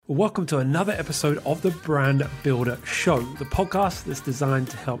Welcome to another episode of the Brand Builder Show, the podcast that's designed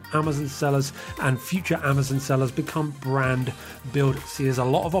to help Amazon sellers and future Amazon sellers become brand builders. See, there's a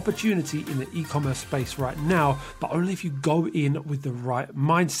lot of opportunity in the e-commerce space right now, but only if you go in with the right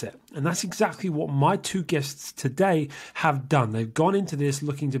mindset. And that's exactly what my two guests today have done. They've gone into this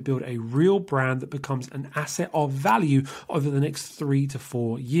looking to build a real brand that becomes an asset of value over the next 3 to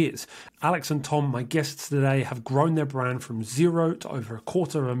 4 years. Alex and Tom, my guests today, have grown their brand from zero to over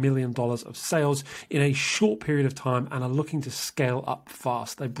 $250,000 of sales in a short period of time and are looking to scale up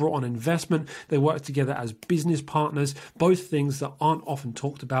fast. They brought on investment. They work together as business partners, both things that aren't often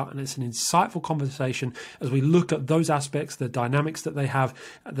talked about. And it's an insightful conversation as we look at those aspects, the dynamics that they have,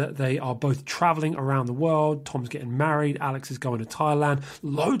 that they are both traveling around the world. Tom's getting married. Alex is going to Thailand.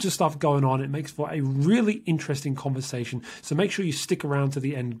 Loads of stuff going on. It makes for a really interesting conversation. So make sure you stick around to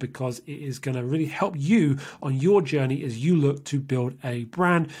the end because it is going to really help you on your journey as you look to build a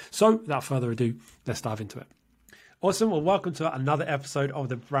brand. So without further ado, let's dive into it. Awesome. Well, welcome to another episode of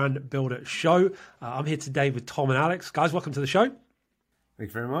the Brand Builder Show. I'm here today with Tom and Alex. Guys, welcome to the show. Thank you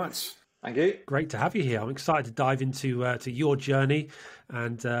very much. Thank you. Great to have you here. I'm excited to dive into to your journey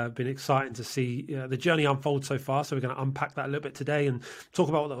and been excited to see the journey unfold so far. So we're going to unpack that a little bit today and talk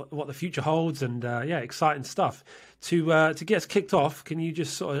about what the future holds and exciting stuff. To get us kicked off, can you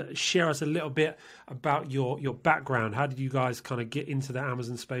just sort of share us a little bit about your background? How did you guys kind of get into the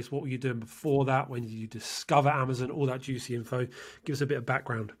Amazon space? What were you doing before that? When did you discover Amazon? All that juicy info. Give us a bit of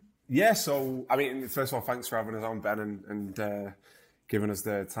background. Yeah, so, I mean, first of all, thanks for having us on, Ben, and giving us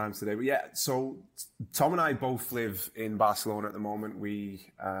the time today. But yeah, so Tom and I both live in Barcelona at the moment. We,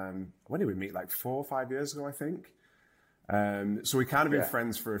 when did we meet? Like 4 or 5 years ago, I think. So we kind of been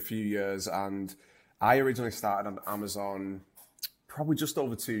friends for a few years, and I originally started on Amazon probably just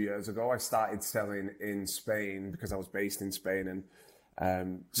over 2 years ago. I started selling in Spain because I was based in Spain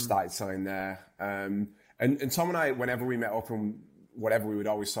and started selling there. And Tom and I, whenever we met up and whatever, we would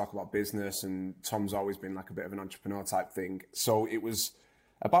always talk about business, and Tom's always been like a bit of an entrepreneur type thing. So it was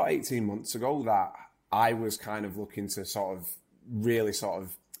about 18 months ago that I was kind of looking to really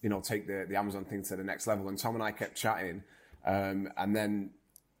take the Amazon thing to the next level. And Tom and I kept chatting. And then,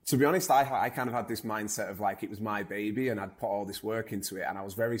 to be honest, I kind of had this mindset of like, it was my baby and I'd put all this work into it. And I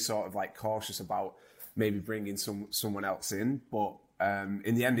was very sort of like cautious about maybe bringing someone else in. But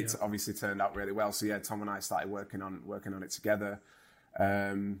in the end, it's obviously turned out really well. So yeah, Tom and I started working on it together.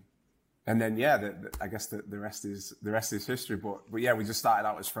 And then I guess the rest is history. But yeah, we just started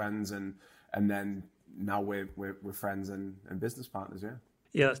out as friends, and then now we're friends and business partners. Yeah.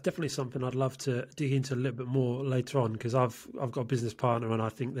 Yeah, that's definitely something I'd love to dig into a little bit more later on, because I've got a business partner and I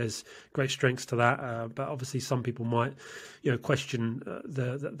think there's great strengths to that. But obviously, some people might, question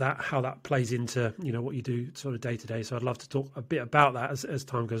how that plays into what you do sort of day to day. So I'd love to talk a bit about that as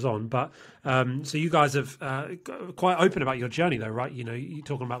time goes on. But so you guys have quite open about your journey, though, right? You're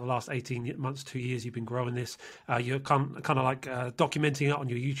talking about the last 18 months, 2 years you've been growing this. You're kind of like documenting it on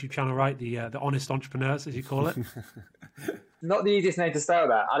your YouTube channel, right? The Honest Entrepreneurs, as you call it. Not the easiest name to spell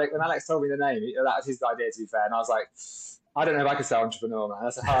that. When Alex told me the name, that was his idea, to be fair. And I was like, I don't know if I can spell entrepreneur, man.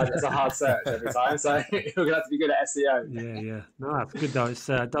 That's a hard search every time. So you're going to have to be good at SEO. Yeah. No, that's good though.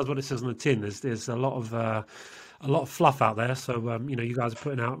 It does what it says on the tin. There's a lot of fluff out there. So, you guys are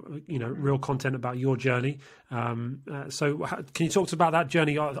putting out, real content about your journey. So can you talk to us about that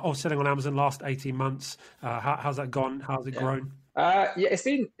journey of selling on Amazon last 18 months? How's that gone? How's it grown?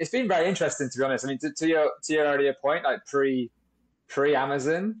 It's been very interesting, to be honest. I mean, to your earlier point, like pre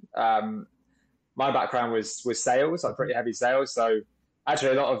Amazon, my background was sales, like pretty heavy sales. So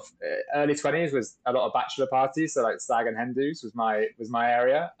actually, a lot of early 20s was a lot of bachelor parties. So like stag and hen do's was my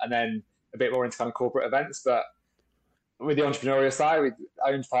area, and then a bit more into kind of corporate events. But with the entrepreneurial side, we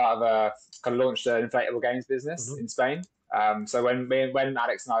owned part of launched an inflatable games business in Spain. So when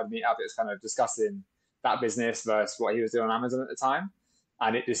Alex and I would meet up, it was kind of discussing that business versus what he was doing on Amazon at the time.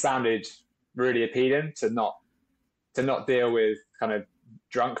 And it just sounded really appealing to not deal with kind of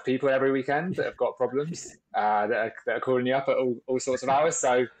drunk people every weekend that have got problems, that are calling you up at all sorts of hours.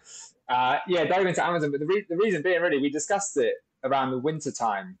 So dove into Amazon. But the reason being, really, we discussed it around the winter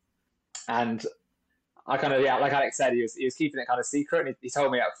time. And I kind of, like Alex said, he was keeping it kind of secret. And he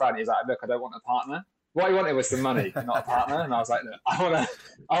told me up front, he's like, look, I don't want a partner. What he wanted was some money, not a partner. And I was like, look,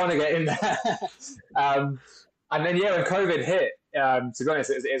 I want to get in there. And then, when COVID hit, to be honest,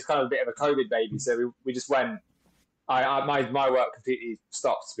 it was kind of a bit of a COVID baby. So we just went, my work completely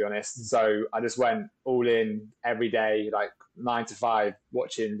stopped, to be honest. So I just went all in every day, like 9 to 5,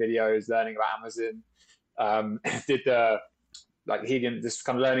 watching videos, learning about Amazon. Did the Helium, just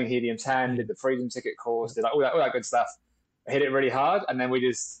kind of learning Helium 10, did the Freedom Ticket course, did like all that good stuff. hit it really hard, and then we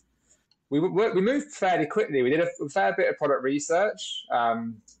moved fairly quickly. We did a fair bit of product research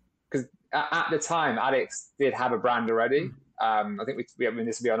because at the time, Alex did have a brand already. I think I mean,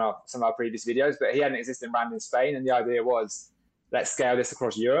 this will be on some of our previous videos, but he had an existing brand in Spain, and the idea was, let's scale this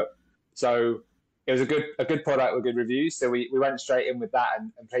across Europe. So it was a good product with good reviews. So we went straight in with that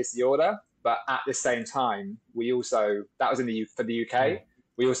and placed the order. But at the same time, we also, that was for the UK.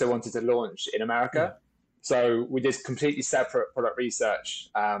 We also wanted to launch in America. So we did completely separate product research.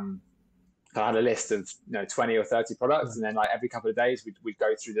 I had a list of 20 or 30 products, and then like every couple of days we'd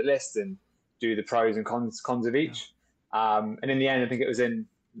go through the list and do the pros and cons of each. And in the end, I think it was in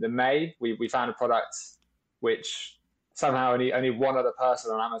the May, we found a product which somehow only one other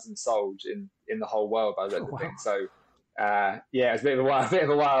person on Amazon sold in the whole world by the look of things. So it was a bit of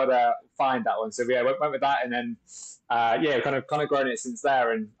a wild find, that one. So yeah, went with that, and then kind of grown it since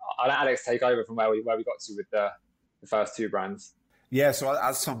there. And I'll let Alex take over from where we got to with the first two brands. Yeah, so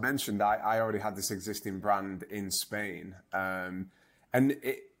as Tom mentioned, I already had this existing brand in Spain, and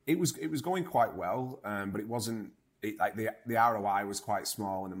it was going quite well, but it wasn't. Like the ROI was quite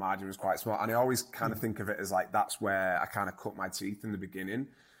small and the margin was quite small, and I always kind of think of it as like that's where I kind of cut my teeth in the beginning.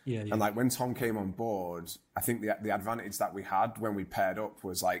 Yeah. And like when Tom came on board, I think the advantage that we had when we paired up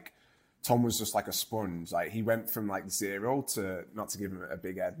was like Tom was just like a sponge. Like he went from like 0 to, not to give him a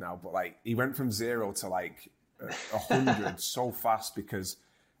big head now, but like he went from 0 to like 100 so fast, because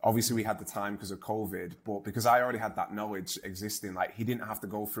obviously we had the time because of COVID, but because I already had that knowledge existing, like he didn't have to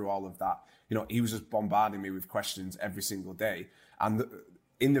go through all of that. He was just bombarding me with questions every single day. And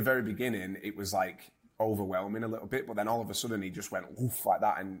in the very beginning, it was like overwhelming a little bit, but then all of a sudden he just went oof like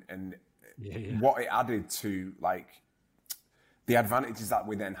that. And what it added to like the advantages that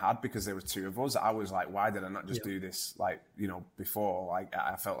we then had, because there were two of us, I was like, why did I not just do this like, before? Like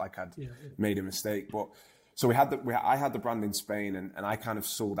I felt like I'd made a mistake. But so I had the brand in Spain, and I kind of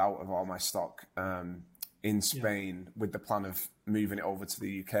sold out of all my stock in Spain with the plan of moving it over to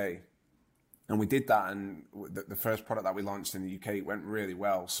the UK. And we did that, and the first product that we launched in the UK, it went really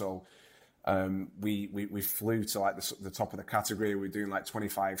well. So we flew to like the top of the category. We were doing like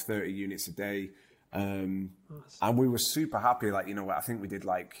 25, 30 units a day. And we were super happy. Like, I think we did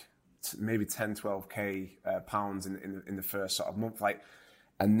like maybe 10, 12K pounds in the first sort of month. Like,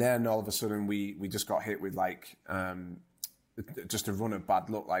 and then all of a sudden we just got hit with like just a run of bad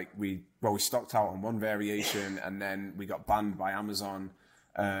luck. Like we stocked out on one variation, and then we got banned by Amazon.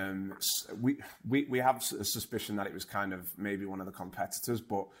 We have a suspicion that it was kind of maybe one of the competitors,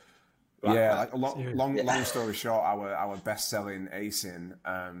 but like long story short, our best selling ASIN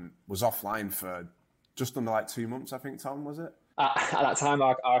was offline for just under like 2 months, I think. Tom, was it? At that time,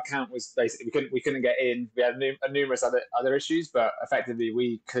 our account was basically we couldn't get in. We had numerous other issues, but effectively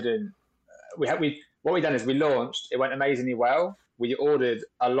we couldn't. What we done is we launched. It went amazingly well. We ordered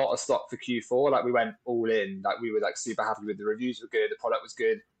a lot of stock for Q4. Like we went all in. Like we were like super happy with the reviews were good. The product was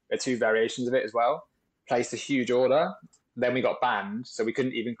good. There were 2 variations of it as well. Placed a huge order. Then we got banned, so we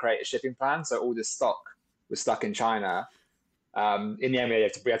couldn't even create a shipping plan. So all this stock was stuck in China. In the end, we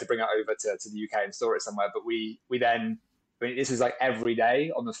had to bring it over to the UK and store it somewhere. But we then, this was like every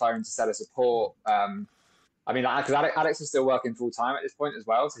day on the phone to seller support. Because Alex was still working full time at this point as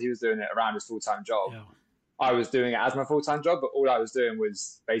well, so he was doing it around his full time job. Yeah. I was doing it as my full time job, but all I was doing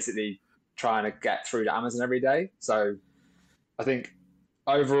was basically trying to get through to Amazon every day. So I think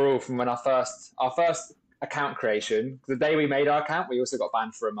overall, from when our first account creation, the day we made our account, we also got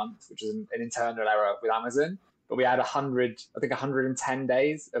banned for a month, which is an internal error with Amazon. But we had 110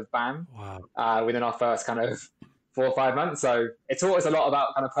 days of ban within our first kind of 4 or 5 months. So it taught us a lot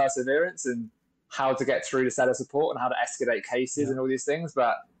about kind of perseverance and how to get through to seller support and how to escalate cases and all these things.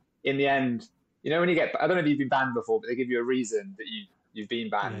 But in the end, when you get, I don't know if you've been banned before, but they give you a reason that you've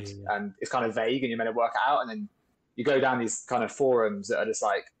been banned, and it's kind of vague, and you're meant to work it out, and then you go down these kind of forums that are just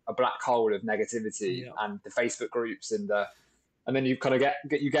like a black hole of negativity, and the Facebook groups, and then you kind of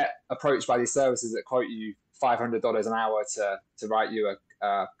get approached by these services that quote you $500 an hour to write you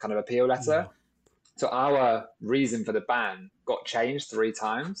a kind of appeal letter. So our reason for the ban got changed 3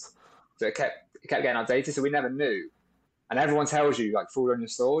 times. So it kept getting updated, so we never knew. And everyone tells you, like, fall on your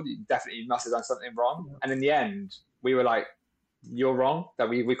sword, you definitely must have done something wrong. And in the end, we were like, you're wrong. That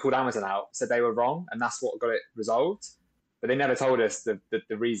we called Amazon out, said they were wrong, and that's what got it resolved. But they never told us the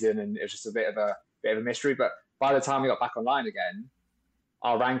reason, and it was just a bit of a mystery. But by the time we got back online again,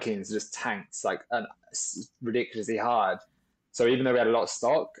 our rankings just tanked like ridiculously hard. So even though we had a lot of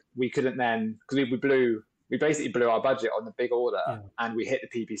stock, we couldn't then, because we basically blew our budget on the big order, and we hit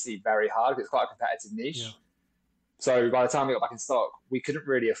the PPC very hard because it's quite a competitive niche. So by the time we got back in stock, we couldn't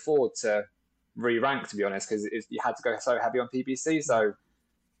really afford to re-rank, to be honest, because you had to go so heavy on PPC. So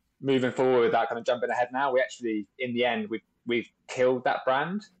moving forward, that kind of jumping ahead now, we actually, in the end, we've killed that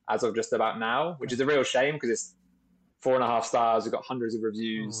brand as of just about now, which is a real shame because it's 4.5 stars. We've got hundreds of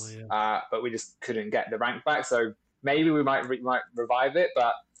reviews, but we just couldn't get the rank back. So maybe we might revive it,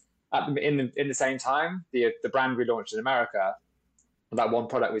 but in the same time, the brand we launched in America, that one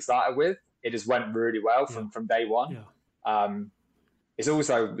product we started with, it just went really well from day one. It's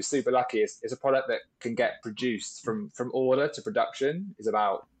also, we're super lucky. It's a product that can get produced from order to production is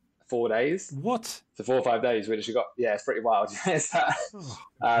about 4 days. What? So 4 or 5 days, we literally got, it's pretty wild.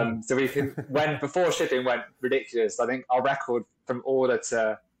 So we can, before shipping went ridiculous, I think our record from order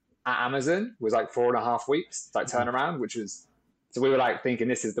to at Amazon was like 4.5 weeks, like turnaround, which was, so we were like thinking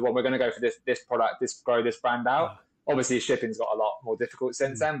this is the one we're going to go for this product, grow this brand out. Obviously shipping's got a lot more difficult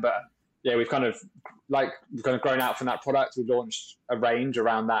since then, but we've kind of grown out from that product. We've launched a range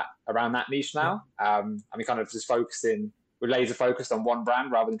around that niche now. And we kind of just we're laser focused on one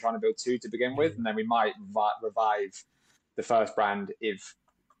brand rather than trying to build two to begin with. And then we might revive the first brand if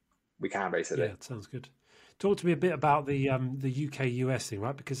we can, basically. Yeah, it sounds good. Talk to me a bit about the UK US thing,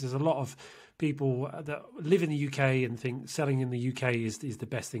 right? Because there's a lot of people that live in the UK and think selling in the UK is the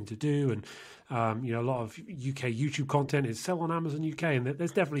best thing to do, and a lot of UK YouTube content is sell on Amazon UK, and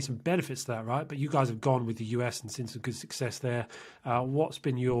there's definitely some benefits to that, right? But you guys have gone with the US and seen some good success there. What's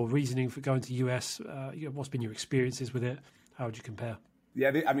been your reasoning for going to US? What's been your experiences with it? How would you compare?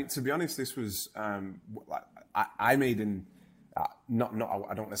 Yeah, I mean, to be honest, this was I made an. I don't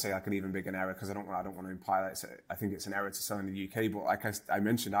want to say like an even bigger error because I don't want to imply that I think it's an error to sell in the UK. But like I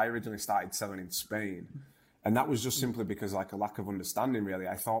mentioned, I originally started selling in Spain, and that was just simply because like a lack of understanding. Really,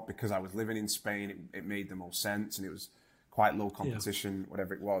 I thought because I was living in Spain, it made the most sense, and it was quite low competition,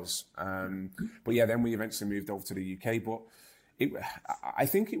 whatever it was. But then we eventually moved over to the UK. But I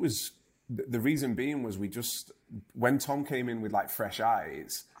think it was the reason being was we just when Tom came in with like fresh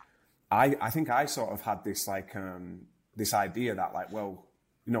eyes, I think I sort of had this like. This idea that like, well,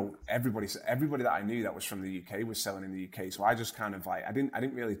 everybody that I knew that was from the UK was selling in the UK. So I just kind of like, I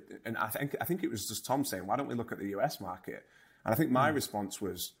didn't really, and I think it was just Tom saying, why don't we look at the US market? And I think my response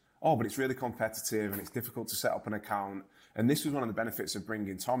was, but it's really competitive and it's difficult to set up an account. And this was one of the benefits of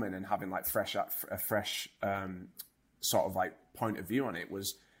bringing Tom in and having like a fresh sort of like point of view on it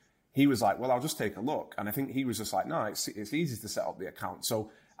was, he was like, well, I'll just take a look. And I think he was just like, no, it's easy to set up the account. So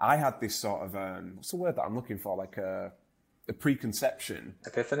I had this sort of, what's the word that I'm looking for? Like a preconception.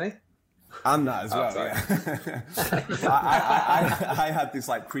 Epiphany? And that as well, yeah. I had this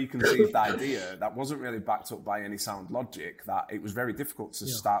like preconceived idea that wasn't really backed up by any sound logic, that it was very difficult to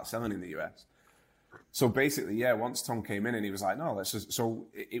start selling in the US. So basically, once Tom came in and he was like, no, let's just, so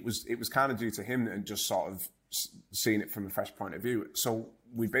it was kind of due to him and just sort of seeing it from a fresh point of view. So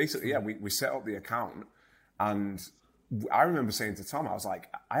we basically, we set up the account, and I remember saying to Tom, I was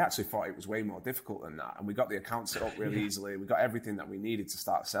like, I actually thought it was way more difficult than that. And we got the account set up really easily. We got everything that we needed to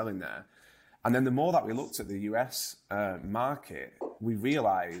start selling there. And then the more that we looked at the US market, we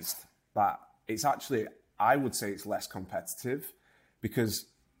realized that it's actually, I would say it's less competitive, because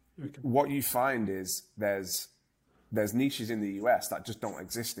what you find is there's niches in the US that just don't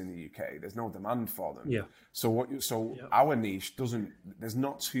exist in the UK. There's no demand for them. Yeah. So our niche there's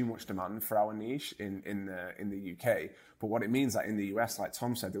not too much demand for our niche in the UK. But what it means that in the US, like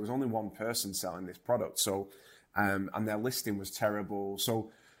Tom said, there was only one person selling this product. So, and their listing was terrible.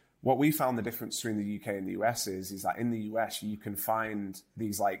 So what we found the difference between the UK and the US is that in the US, you can find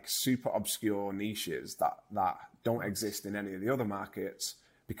these like super obscure niches that don't exist in any of the other markets,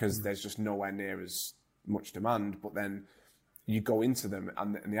 because there's just nowhere near as much demand. But then you go into them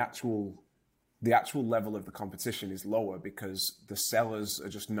and the actual level of the competition is lower, because the sellers are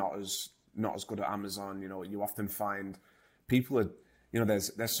just not as good at Amazon. You often find people are,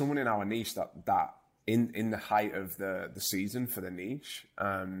 there's someone in our niche that in the height of the season for the niche,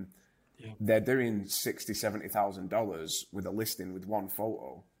 they're doing $60,000-$70,000 with a listing with one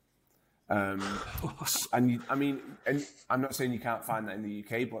photo. And I'm not saying you can't find that in the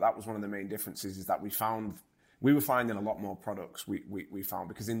UK, but that was one of the main differences, is that we were finding a lot more products we found,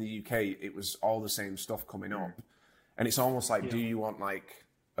 because in the UK it was all the same stuff coming up, and it's almost like, do you want like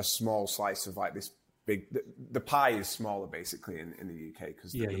a small slice of like this big, the pie is smaller basically in the UK,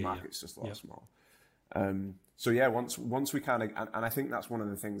 because the market's just a lot smaller. Once we kind of, and I think that's one of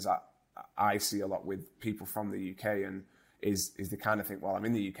the things that I see a lot with people from the UK, and is the kind of think, well, I'm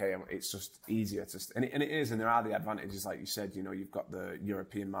in the UK, it's just easier to, and it is, and there are the advantages, like you said, you've got the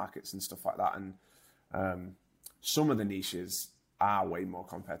European markets and stuff like that, and some of the niches are way more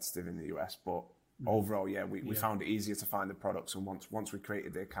competitive in the US, but overall, yeah, we found it easier to find the products, and once we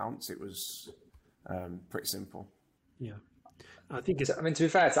created the accounts, it was pretty simple. Yeah, I think it's. I mean, to be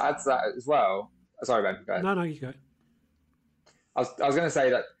fair, to add to that as well. Sorry, Ben. Go ahead. No, you go. I was going to say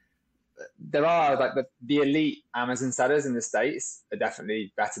that there are like the elite Amazon sellers in the States are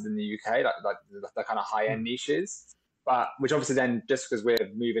definitely better than the UK, like the kind of high end niches. But which obviously then, just because we're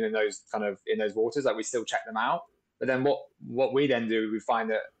moving in those waters, like we still check them out. But then what we then do, we find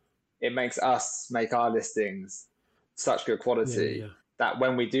that it makes us make our listings such good quality that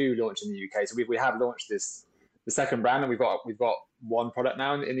when we do launch in the UK, so we have launched the second brand, and we've got one product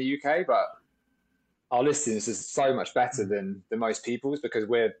now in the UK, but our listings is so much better than most people's, because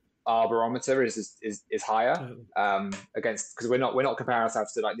our barometer is higher against, because we're not comparing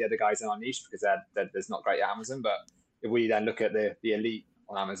ourselves to like the other guys in our niche, because there's not great at Amazon. But if we then look at the elite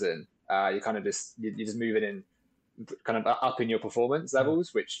on Amazon, you kind of just moving in, kind of up in your performance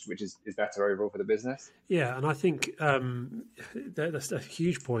levels, which is better overall for the business. Yeah, and I think that's a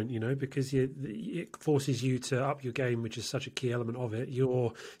huge point, because it forces you to up your game, which is such a key element of it.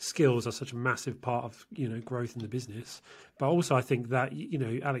 Your skills are such a massive part of growth in the business. But also, I think that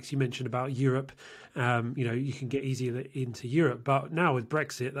Alex, you mentioned about Europe. You can get easier into Europe, but now with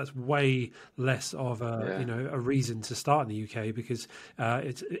Brexit, that's way less of a reason to start in the UK, because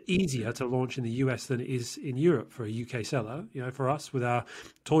it's easier to launch in the US than it is in Europe for a UK seller. For us, with our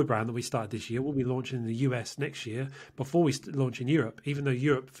toy brand that we started this year, we'll be launching in the US next year before we launch in Europe. Even though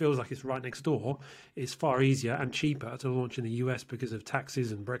Europe feels like it's right next door, it's far easier and cheaper to launch in the US because of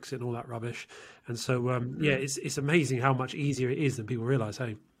taxes and Brexit and all that rubbish. And so, it's amazing how much easier it is than people realise.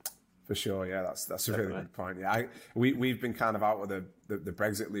 Hey, for sure, yeah, that's a really good point. Yeah, we've been kind of out of the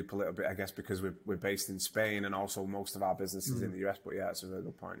Brexit loop a little bit, I guess, because we're based in Spain, and also most of our business is in the US. But yeah, it's a really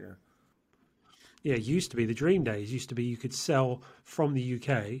good point. Yeah. Yeah, it used to be the dream days. Used to be you could sell from the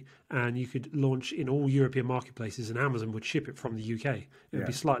UK and you could launch in all European marketplaces, and Amazon would ship it from the UK. It would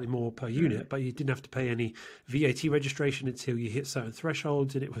be slightly more per unit, but you didn't have to pay any VAT registration until you hit certain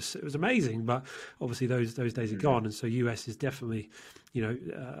thresholds, and it was amazing. But obviously those days are gone, and so US is definitely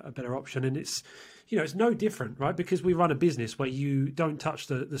a better option. And it's it's no different, right? Because we run a business where you don't touch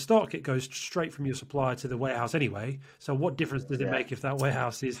the stock; it goes straight from your supplier to the warehouse anyway. So what difference does it make if that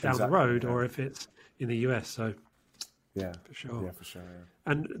warehouse is down the road or if it's in the US? So yeah, for sure. Yeah, for sure.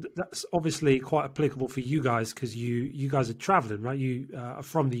 Yeah. And that's obviously quite applicable for you guys, because you guys are traveling, right? You are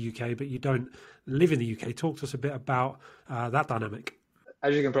from the UK, but you don't live in the UK. Talk to us a bit about that dynamic.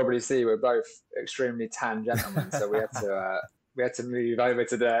 As you can probably see, we're both extremely tan gentlemen, so we had to move over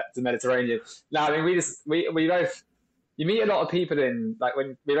to the Mediterranean. No, I mean, we both, you meet a lot of people in, like,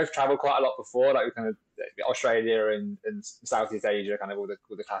 when we both traveled quite a lot before, like we kind of Australia and Southeast Asia, kind of all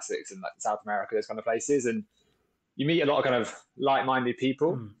the classics, and like South America, those kind of places, and you meet a lot of kind of like-minded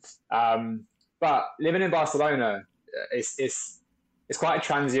people. But living in Barcelona, it's quite a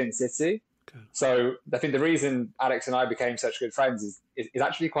transient city. Okay. So I think the reason Alex and I became such good friends is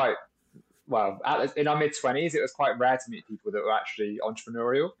actually quite, well, in our mid-20s, it was quite rare to meet people that were actually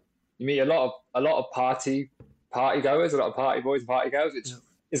entrepreneurial. You meet a lot of party goers, a lot of party boys and party girls.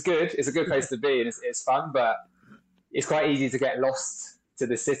 It's good. It's a good place to be, and it's fun, but it's quite easy to get lost to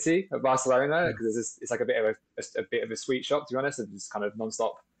the city of Barcelona, because it's like a bit of a sweet shop, to be honest, and just kind of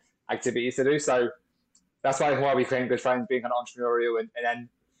non-stop activities to do. So that's why we became good friends, being kind of entrepreneurial, and then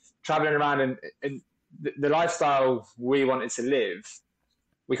traveling around, and the lifestyle we wanted to live.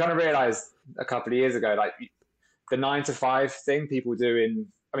 We kind of realized a couple of years ago, like the 9-to-5 thing people do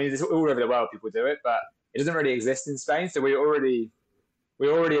it's all over the world, people do it, but it doesn't really exist in Spain. So we're already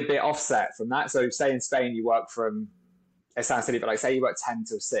a bit offset from that. So say in Spain, you work from, it sounds silly, but like say you work 10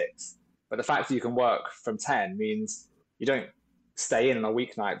 till 6, but the fact that you can work from 10 means you don't stay in on a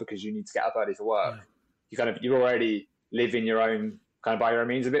weeknight because you need to get up early for work. Yeah. You already live in your own, kind of by your own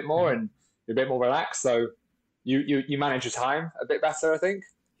means a bit more, and you're a bit more relaxed. So you manage your time a bit better, I think.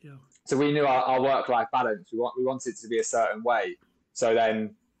 Yeah. So we knew our work-life balance. We wanted it to be a certain way. So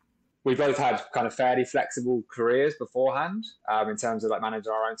then we both had kind of fairly flexible careers beforehand, in terms of like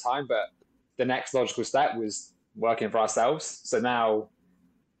managing our own time. But the next logical step was working for ourselves. So now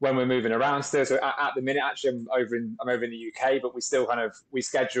when we're moving around still, so at the minute, actually, I'm over in the UK, but we still we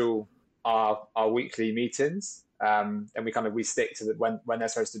schedule our weekly meetings, and we stick to when they're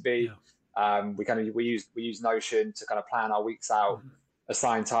supposed to be. Yeah. We use Notion to kind of plan our weeks out,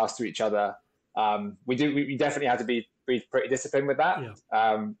 assign tasks to each other. We definitely have to be pretty disciplined with that. Yeah.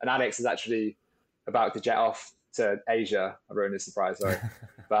 And Alex is actually about to jet off to Asia. I ruined his surprise, sorry.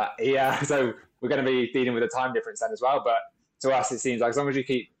 But so we're going to be dealing with a time difference then as well. But to us, it seems like as long as you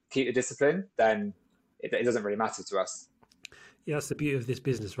keep the discipline, then it doesn't really matter to us. Yeah, that's the beauty of this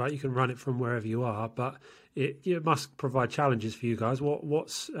business, right? You can run it from wherever you are, but it must provide challenges for you guys. What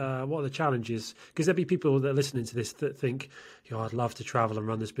are the challenges? Because there'll be people that are listening to this that think, I'd love to travel and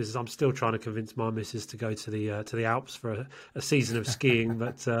run this business. I'm still trying to convince my missus to go to the Alps for a season of skiing,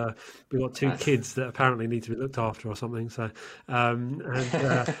 but we've got two kids that apparently need to be looked after or something. So,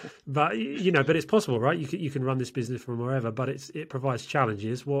 but it's possible, right? You can run this business from wherever, but it provides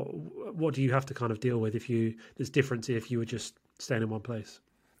challenges. What do you have to kind of deal with that's different if you were just staying in one place?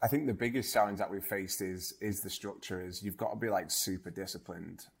 I think the biggest challenge that we've faced is the structure. Is you've got to be like super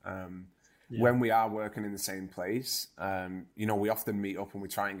disciplined. When we are working in the same place, we often meet up and we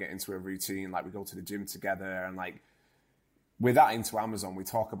try and get into a routine. Like we go to the gym together, and like we're that into Amazon, we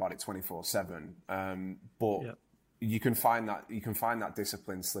talk about it 24/7. But you can find that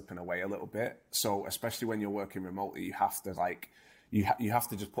discipline slipping away a little bit. So especially when you're working remotely, you have to you have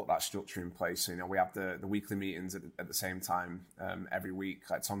to just put that structure in place. So, we have the weekly meetings at the same time every week.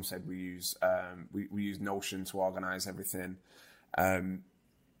 Like Tom said, we use Notion to organize everything.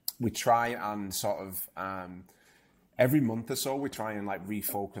 We try and sort of every month or so, we try and like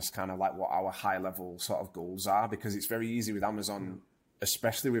refocus kind of like what our high level sort of goals are, because it's very easy with Amazon,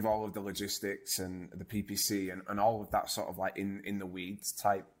 especially with all of the logistics and the PPC and all of that sort of like in the weeds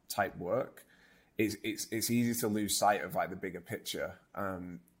type work. It's easy to lose sight of like the bigger picture.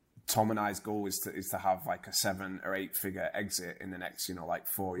 Tom and I's goal is to have like a 7 or 8 figure exit in the next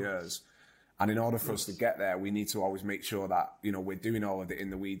 4 years. And in order for us to get there, we need to always make sure that, we're doing all of the in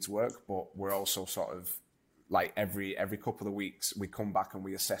the weeds work, but we're also sort of like every couple of weeks, we come back and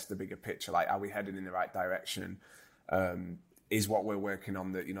we assess the bigger picture. Like, are we heading in the right direction? Is what we're working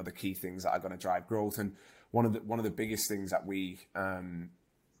on the key things that are going to drive growth? And one of the biggest things that we,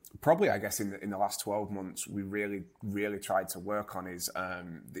 probably, I guess, in the last 12 months, we really, really tried to work on is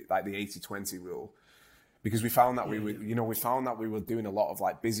the 80-20 rule. Because we found that we were doing a lot of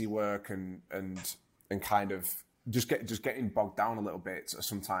like busy work and kind of just getting bogged down a little bit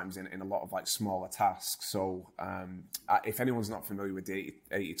sometimes in a lot of like smaller tasks. So if anyone's not familiar with the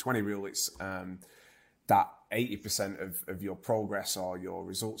 80-20 rule, it's that 80% of your progress or your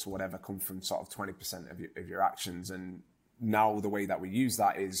results or whatever come from sort of 20% of your actions. And now the way that we use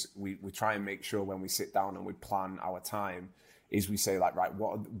that is we try and make sure when we sit down and we plan our time is we say like, right,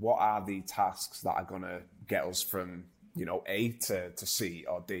 what are the tasks that are going to get us from, A to C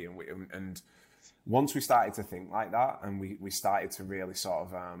or D? And once we started to think like that and we started to really sort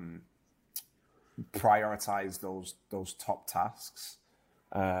of prioritize those top tasks,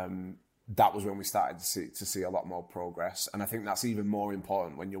 that was when we started to see a lot more progress. And I think that's even more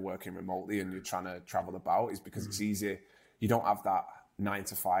important when you're working remotely and you're trying to travel about, is because it's easier. You don't have that 9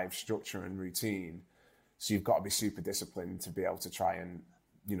 to 5 structure and routine. So you've got to be super disciplined to be able to try and,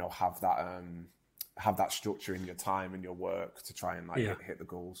 have that structure in your time and your work to try and hit the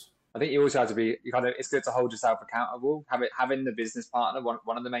goals. I think you also have to be it's good to hold yourself accountable. Having the business partner,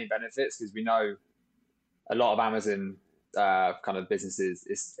 one of the main benefits, because we know a lot of Amazon kind of businesses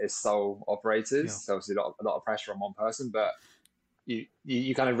is sole operators. Yeah. So obviously a lot of pressure on one person, but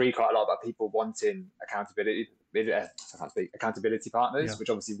you kind of read quite a lot about people wanting accountability. I can't speak, accountability partners, which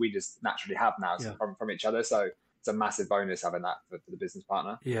obviously we just naturally have now from each other. So it's a massive bonus having that for the business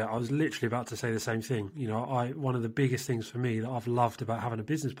partner. Yeah, I was literally about to say the same thing. One of the biggest things for me that I've loved about having a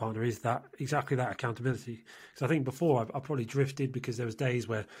business partner is that exactly that accountability. Because I think before I probably drifted because there was days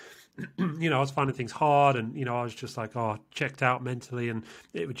where, I was finding things hard and, I was just like, checked out mentally, and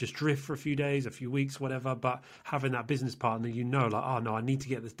it would just drift for a few days, a few weeks, whatever. But having that business partner, no, I need to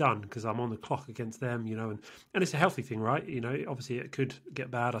get this done because I'm on the clock against them, and it's a healthy thing, right? Obviously it could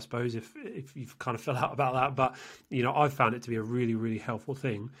get bad, I suppose, if you've kind of fell out about that. But, I've found it to be a really, really helpful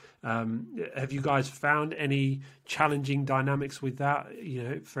thing. Have you guys found any challenging dynamics with that?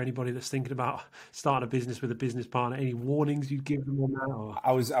 For anybody that's thinking about starting a business with a business partner, any warnings you'd give them on that? Or?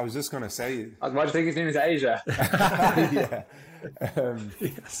 I was just going to say. Why do you think his name is Asia? Yeah.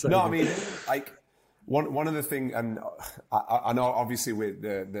 No, I mean, like one of the things, and I know obviously with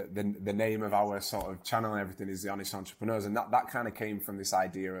the name of our sort of channel and everything is The Honest Entrepreneurs, and that kind of came from this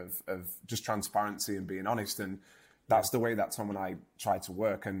idea of just transparency and being honest, and that's the way that Tom and I try to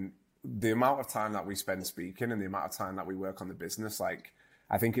work. And the amount of time that we spend speaking and the amount of time that we work on the business, like,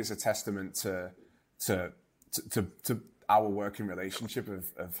 I think it's a testament to our working relationship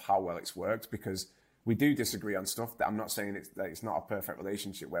of how well it's worked, because we do disagree on stuff. That I'm not saying it's not a perfect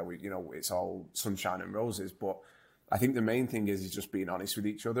relationship where it's all sunshine and roses, but I think the main thing is just being honest with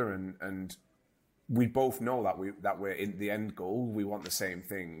each other, and we both know that we're in the end goal. We want the same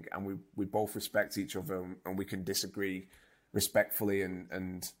thing, and we both respect each other, and we can disagree respectfully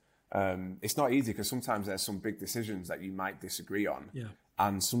and it's not easy because sometimes there's some big decisions that you might disagree on. Yeah.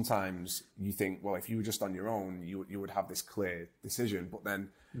 And sometimes you think, well, if you were just on your own, you would have this clear decision. But then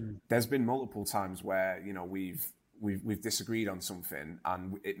there's been multiple times where, you know, we've disagreed on something,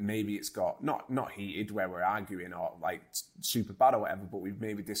 and it's got not heated where we're arguing or like super bad or whatever, but we've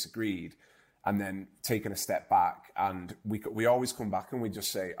maybe disagreed and then taken a step back, and we always come back and we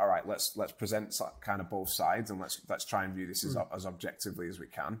just say, all right, let's present kind of both sides, and let's try and view this as objectively as we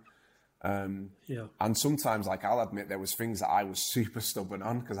can. And sometimes, like, I'll admit there was things that I was super stubborn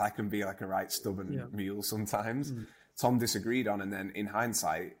on, because I can be like a right stubborn mule sometimes. Tom disagreed on, and then in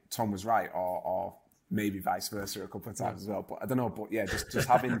hindsight, Tom was right, or maybe vice versa a couple of times as well. But I don't know. But yeah, just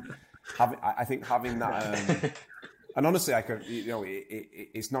having I think having that. And honestly,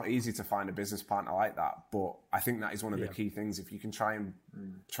 it's not easy to find a business partner like that. But I think that is one of the key things. If you can try and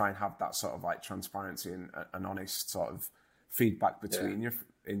have that sort of like transparency and honest sort of feedback between you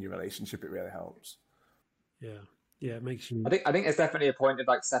in your relationship, it really helps. Yeah, it makes you. I think it's definitely a point of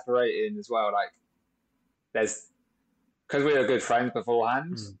like separating as well. Like, because we were good friends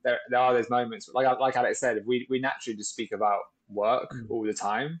beforehand. There are those moments, like Alex said, we naturally just speak about work all the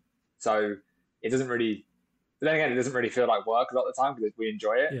time. So it doesn't really. But then again, it doesn't really feel like work a lot of the time because we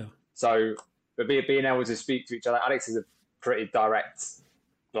enjoy it. Yeah. So, but being able to speak to each other, Alex is a pretty direct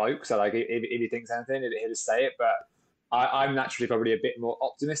bloke. So like, if he thinks anything, he'll just say it. But I'm naturally probably a bit more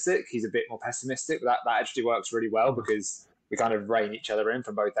optimistic. He's a bit more pessimistic. But that actually works really well because we kind of rein each other in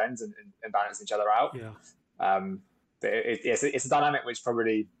from both ends and balance each other out. Yeah. But it's a dynamic which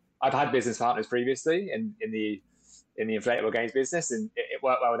probably I've had business partners previously in the inflatable games business, and it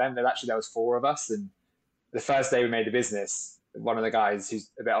worked well with them. There was 4 of us, and the first day we made the business, one of the guys who's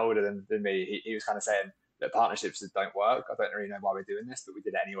a bit older than me, he was kind of saying that partnerships don't work. I don't really know why we're doing this, but we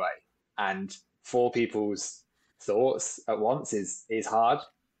did it anyway. And 4 people's thoughts at once is hard.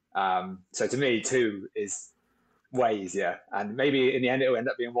 So to me, 2 is way easier. And maybe in the end, it'll end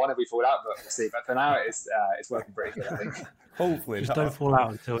up being 1 if we fall out, but we'll see. But for now, it's working pretty good, I think. Hopefully. Just don't fall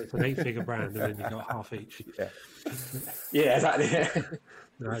out until it's an 8-figure brand, and then you've got half each. Yeah, exactly.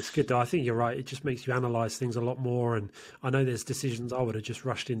 No, it's good though. I think you're right. It just makes you analyse things a lot more. And I know there's decisions I would have just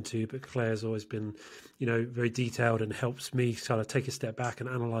rushed into, but Claire's always been, very detailed and helps me kind of take a step back and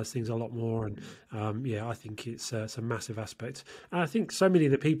analyse things a lot more. And I think it's a massive aspect. And I think so many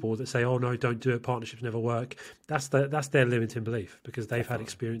of the people that say, "Oh no, don't do it. Partnerships never work." That's their limiting belief because they've had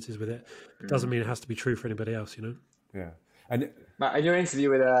experiences with it. It doesn't mean it has to be true for anybody else. Yeah. And Matt, in your interview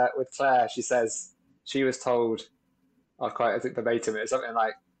with Claire, she says she was told. I think verbatim, it's something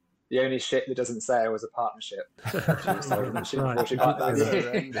like, the only shit that doesn't sail was a partnership.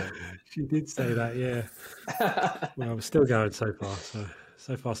 She did say that, yeah. Well, we're still going so far,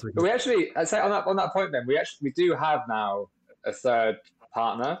 so far so good. But we actually, I'd say on that point then, we do have now a third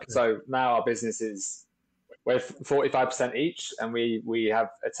partner. Okay. So now our business we're 45% each, and we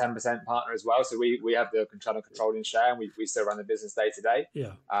have a 10% partner as well. So we have the controlling share, and we still run the business day to day.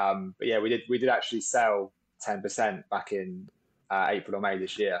 Yeah. But yeah, we did actually sell 10% back in April or May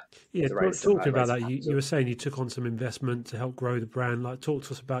this year. Yeah, talking about that, you were saying you took on some investment to help grow the brand. Like, talk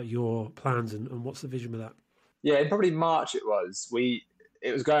to us about your plans and what's the vision with that? Yeah, in probably March it was.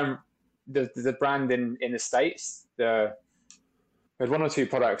 It was going the brand in the States. We had 1 or 2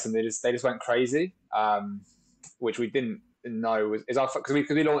 products, and they just went crazy, which we didn't know because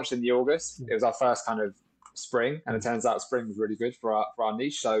we launched in the August. It was our first kind of spring, and it turns out spring was really good for our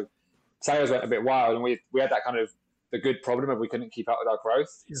niche. So sales went a bit wild, and we had that kind of the good problem of we couldn't keep up with our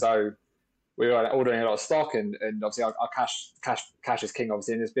growth. Yeah. So we were ordering a lot of stock, and obviously our cash is king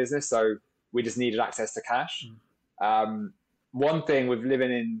obviously in this business. So we just needed access to cash. One thing with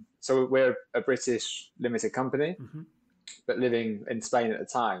living in, so we're a British limited company, but living in Spain at the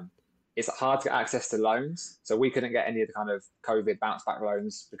time, it's hard to get access to loans. So we couldn't get any of the kind of COVID bounce back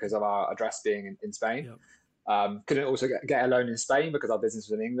loans because of our address being in Spain. Yep. Couldn't also get a loan in Spain because our business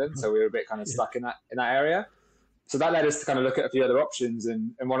was in England, so we were a bit kind of stuck in that area. So that led us to kind of look at a few other options,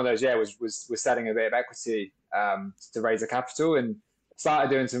 and one of those was selling a bit of equity to raise the capital, and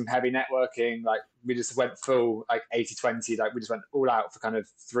started doing some heavy networking. Like, we just went full like 80-20, like we just went all out for kind of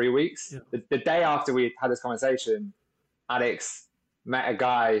 3 weeks. Yeah. The day after we had this conversation, Alex met a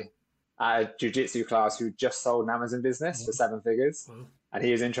guy at a jiu-jitsu class who just sold an Amazon business for 7 figures. And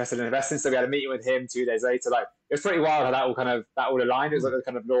he was interested in investing, so we had a meeting with him 2 days later. Like, it was pretty wild how that all aligned. It was like a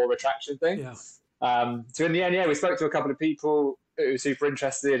kind of law of attraction thing. Yeah. So in the end, we spoke to a couple of people who were super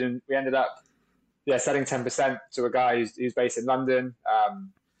interested, and we ended up selling 10% to a guy who's based in London,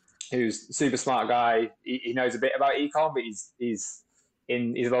 who's a super smart guy. He knows a bit about e-com, but he's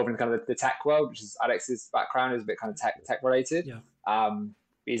involved in kind of the tech world, which is Alex's background, is a bit kind of tech related. Yeah.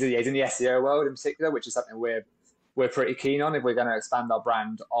 he's in the SEO world in particular, which is something we're pretty keen on if we're going to expand our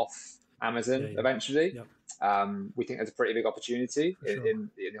brand off Amazon eventually. We think there's a pretty big opportunity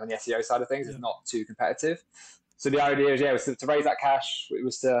on the SEO side of things. It's not too competitive. So the idea is, was to raise that cash. It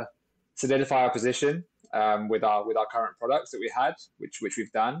was to solidify our position with our current products that we had, which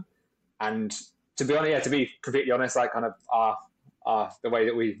we've done. And to be honest, to be completely honest, like kind of the way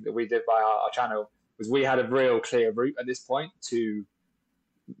that we did by our channel was we had a real clear route at this point to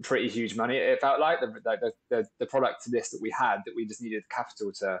pretty huge money. It felt like the product list that we had that we just needed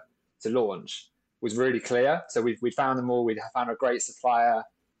capital to launch was really clear. So we found them all. We found a great supplier.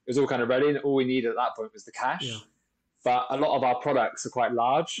 It was all kind of ready, and all we needed at that point was the cash. Yeah. But a lot of our products are quite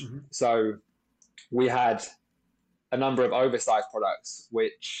large, so we had a number of oversized products.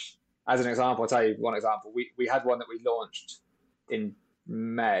 Which, as an example, I'll tell you one example. We had one that we launched in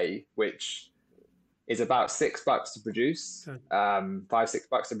May, which is about $6 to produce,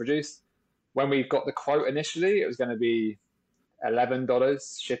 $5-6 to produce. When we got the quote initially, it was going to be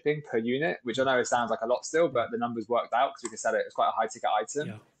 $11 shipping per unit, which I know it sounds like a lot still, but the numbers worked out because we could sell it. It's quite a high ticket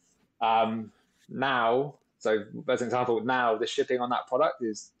item. Yeah. Now, so as an example, now the shipping on that product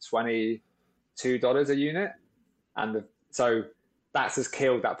is $22 a unit, and so that's just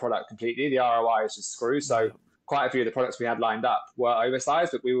killed that product completely. The ROI is just screwed. So quite a few of the products we had lined up were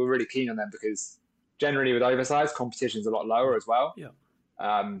oversized, but we were really keen on them because generally with oversized, competition is a lot lower as well. Yeah.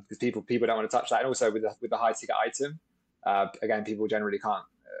 Because people don't want to touch that, and also with the high ticket item, again, people generally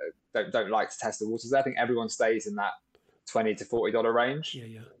don't like to test the waters there. I think everyone stays in that $20 to $40 range.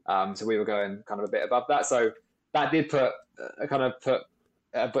 Yeah. So we were going kind of a bit above that. So that did put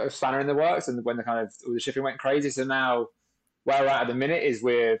a bit of spanner in the works, and when the shipping went crazy. So now where we're at the minute is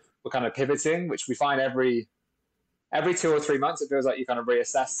we're kind of pivoting, which we find every 2 or 3 months, it feels like you kind of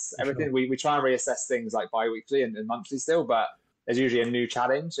reassess everything. Sure. We try and reassess things like bi-weekly and monthly still, but there's usually a new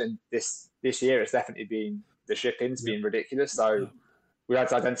challenge. And this year, it's definitely been the shipping's been ridiculous. So we had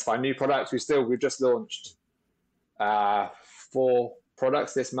to identify new products. We've just launched 4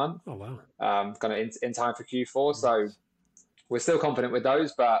 products this month. Oh, wow. Kind of in time for Q4. Nice. So we're still confident with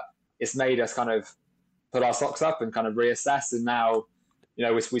those, but it's made us kind of put our socks up and kind of reassess. And now,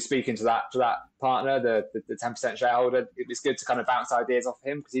 we're speaking to that partner, the 10% shareholder. It's good to kind of bounce ideas off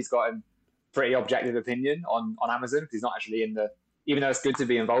him because he's got a pretty objective opinion on Amazon. Because he's not actually even though it's good to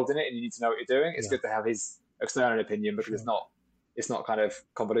be involved in it and you need to know what you're doing, it's good to have his external opinion because it's not kind of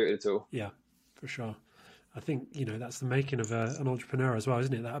convoluted at all. Yeah, for sure. I think, that's the making of an entrepreneur as well,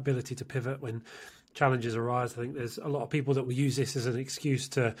 isn't it? That ability to pivot when challenges arise. I think there's a lot of people that will use this as an excuse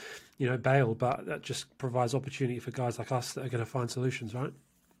to, bail, but that just provides opportunity for guys like us that are going to find solutions, right?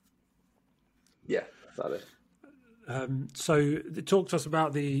 Yeah, exactly. So talk to us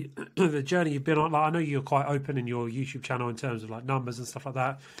about the journey you've been on. Like, I know you're quite open in your YouTube channel in terms of like numbers and stuff like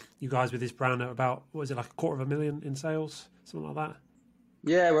that. You guys with this brand are about, what is it, like $250,000 in sales, something like that?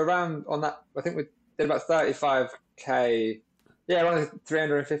 Yeah, we're around on that. I think we did about 35K. Yeah, around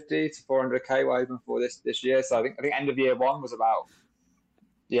 350 to 400K well, even for this year. So I think end of year one was about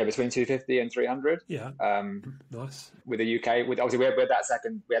between 250 and 300. Yeah. Nice. With the UK, obviously we had that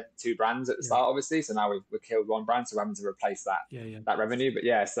second. We had 2 brands at the start, obviously. So now we've killed 1 brand, so we're having to replace that that revenue. But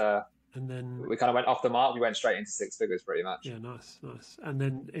and then we kind of went off the mark. We went straight into 6 figures, pretty much. Yeah, nice. And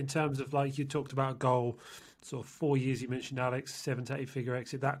then in terms of like you talked about a goal, sort of 4 years. You mentioned Alex, 7 to 8 figure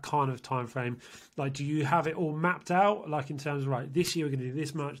exit. That kind of time frame. Like, do you have it all mapped out? Like in terms of right, this year we're going to do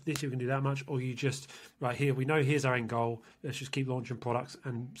this much, this year we're going to do that much, or you just right here we know here's our end goal. Let's just keep launching products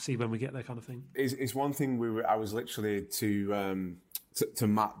and see when we get there, kind of thing. It's one thing I was literally to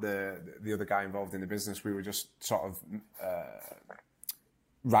Matt, the other guy involved in the business. We were just sort of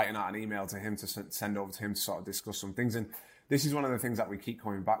writing out an email to him to send over to him to sort of discuss some things. And this is one of the things that we keep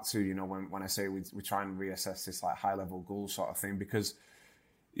coming back to, when I say we try and reassess this like high level goal sort of thing, because,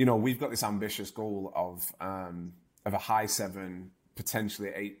 we've got this ambitious goal of a high 7,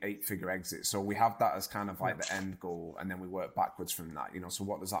 potentially 8 figure exit. So we have that as kind of like the end goal, and then we work backwards from that, so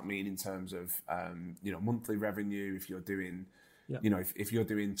what does that mean in terms of, monthly revenue? If you're doing, if you're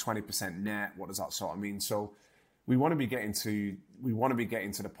doing 20% net, what does that sort of mean? So we want to be getting to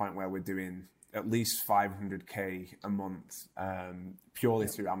the point where we're doing at least 500K a month purely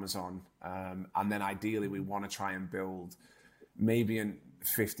through Amazon, and then ideally we want to try and build maybe in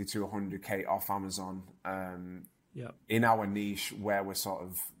 50 to 100K off Amazon in our niche where we're sort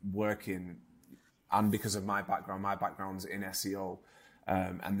of working. And because of my background's in SEO,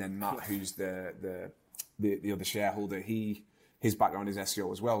 and then Matt, who's the other shareholder, his background is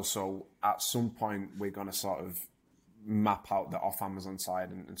SEO as well. So at some point we're going to sort of map out the off Amazon side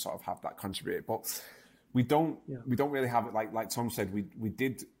and sort of have that contribute. But we don't really have it like Tom said.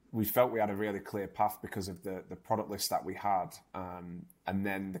 We felt we had a really clear path because of the product list that we had, and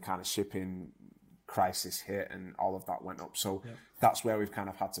then the kind of shipping crisis hit and all of that went up. So that's where we've kind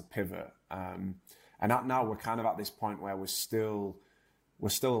of had to pivot. And now we're kind of at this point where we're still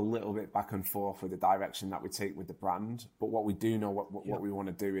a little bit back and forth with the direction that we take with the brand. But what we do know, what we want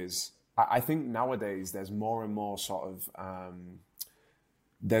to do is, I think nowadays there's more and more sort of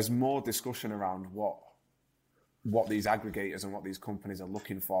there's more discussion around what these aggregators and what these companies are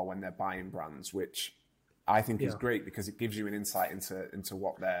looking for when they're buying brands, which I think is great because it gives you an insight into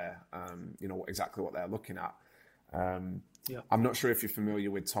what they're, exactly what they're looking at. I'm not sure if you're familiar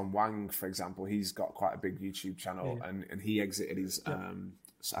with Tom Wang, for example. He's got quite a big YouTube channel, and he exited his,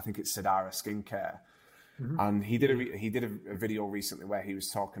 I think it's Sadara Skincare, and he did a video recently where he was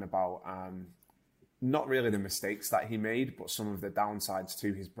talking about not really the mistakes that he made, but some of the downsides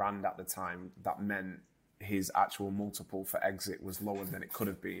to his brand at the time that meant his actual multiple for exit was lower than it could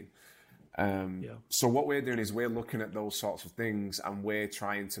have been. So what we're doing is we're looking at those sorts of things, and we're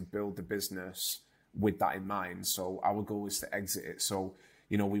trying to build the business with that in mind. So our goal is to exit it. So,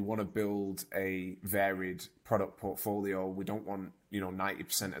 we want to build a varied product portfolio. We don't want,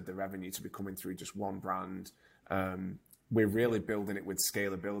 90% of the revenue to be coming through just one brand. We're really building it with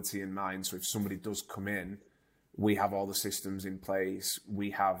scalability in mind. So if somebody does come in, we have all the systems in place.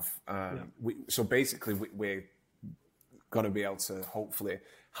 We have, so basically we're going to be able to hopefully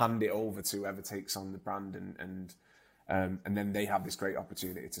hand it over to whoever takes on the brand, and then they have this great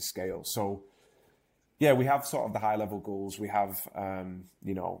opportunity to scale. So yeah, we have sort of the high level goals. We have,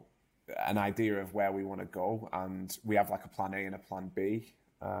 an idea of where we want to go, and we have like a plan A and a plan B.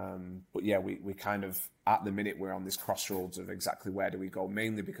 But yeah, we kind of, at the minute, we're on this crossroads of exactly where do we go,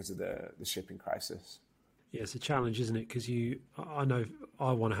 mainly because of the shipping crisis. Yeah, it's a challenge, isn't it? Because I know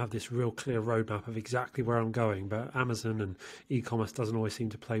I want to have this real clear roadmap of exactly where I'm going, but Amazon and e-commerce doesn't always seem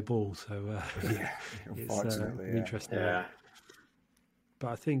to play ball. So unfortunately, it's interesting. Yeah.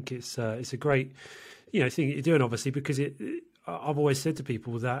 But I think it's a great, thing you're doing, obviously, because I've always said to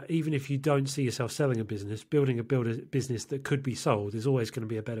people that even if you don't see yourself selling a business, building a business that could be sold is always going to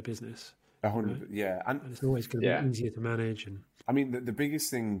be a better business. 100, yeah, and it's always going to be easier to manage. And I mean, the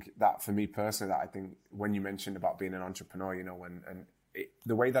biggest thing that for me personally, that I think when you mentioned about being an entrepreneur,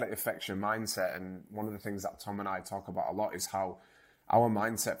 the way that it affects your mindset, and one of the things that Tom and I talk about a lot is how our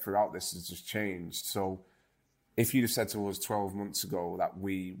mindset throughout this has just changed. So if you'd have said to us 12 months ago that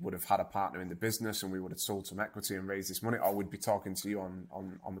we would have had a partner in the business and we would have sold some equity and raised this money, or we'd be talking to you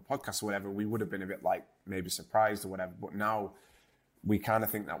on the podcast or whatever, we would have been a bit like maybe surprised or whatever. But now we kind of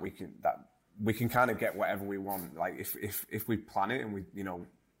think that we can kind of get whatever we want. Like if we plan it and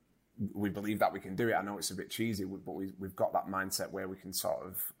we believe that we can do it. I know it's a bit cheesy, but we've got that mindset where we can sort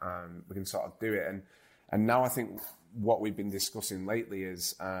of do it. And now I think what we've been discussing lately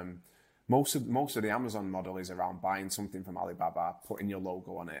is most of the Amazon model is around buying something from Alibaba, putting your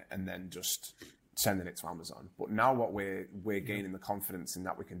logo on it, and then just sending it to Amazon. But now what we're gaining the confidence in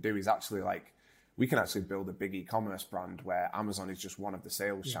that we can do is actually we can actually build a big e-commerce brand where Amazon is just one of the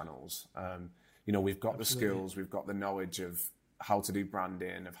sales channels. We've got the skills, we've got the knowledge of how to do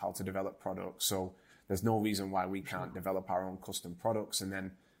branding, of how to develop products. So there's no reason why we can't develop our own custom products. And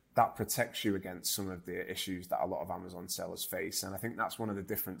then that protects you against some of the issues that a lot of Amazon sellers face. And I think that's one of the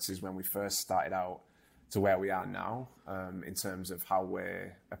differences when we first started out to where we are now, in terms of how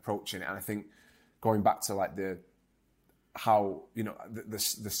we're approaching it. And I think going back to the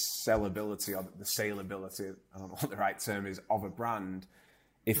sellability or the saleability, I don't know what the right term is, of a brand.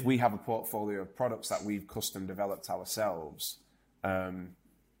 If we have a portfolio of products that we've custom developed ourselves,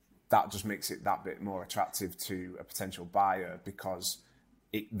 that just makes it that bit more attractive to a potential buyer, because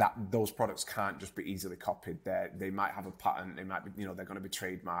those products can't just be easily copied. They might have a patent, they might be, they're going to be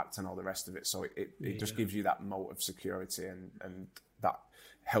trademarked and all the rest of it. So it just gives you that moat of security, and that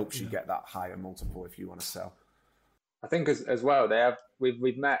helps you get that higher multiple if you want to sell. I think as well,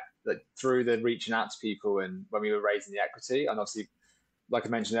 we've met through the reaching out to people, and when we were raising the equity, and obviously, like I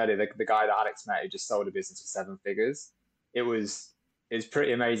mentioned earlier, the guy that Alex met who just sold a business for 7 figures. It was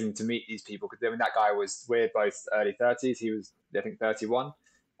pretty amazing to meet these people, because that guy we're both early 30s. He was, I think, 31.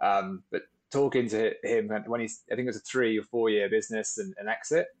 But talking to him when I think it was a 3 or 4 year business and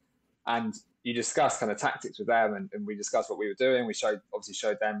exit, and you discuss kind of tactics with them, and we discussed what we were doing. We showed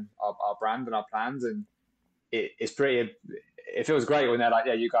them our brand and our plans, and it feels great when they're like,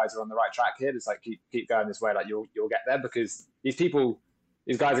 yeah, you guys are on the right track here. It's like, keep going this way. Like you'll get there, because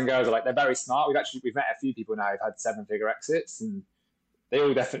these guys and girls are they're very smart. We've met a few people now who've had 7-figure exits, and they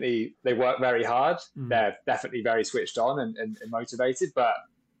all they work very hard. They're definitely very switched on and motivated, but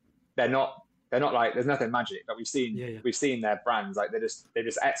they're not they're not like, there's nothing magic. But we've seen their brands, like they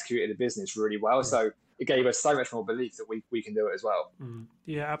just executed the business really well. Yeah. So it gave us so much more belief that we can do it as well.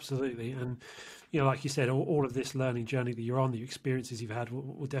 Yeah, absolutely. And like you said, all of this learning journey that you're on, the experiences you've had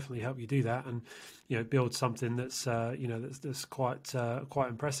will definitely help you do that, and build something that's that's quite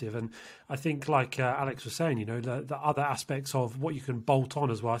impressive. And I think, like Alex was saying, the other aspects of what you can bolt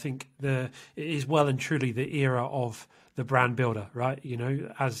on as well. I think it is well and truly the era of the brand builder, right?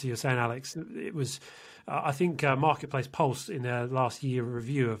 As you're saying, Alex, it was. I think Marketplace Pulse, in their last year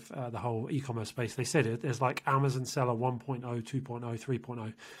review of the whole e-commerce space, they said there's like Amazon Seller 1.0, 2.0,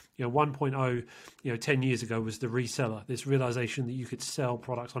 3.0. 1.0, 10 years ago was the reseller, this realization that you could sell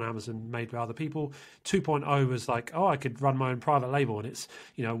products on Amazon made by other people. 2.0 was like, I could run my own private label, and it's,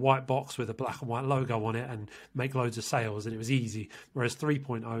 a white box with a black and white logo on it and make loads of sales, and it was easy. Whereas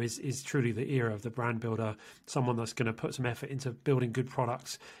 3.0 is truly the era of the brand builder, someone that's going to put some effort into building good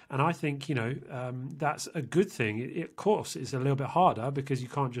products. And I think, that's a good thing. It, of course, it's a little bit harder because you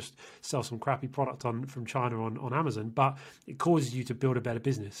can't just sell some crappy product from China on Amazon, but it causes you to build a better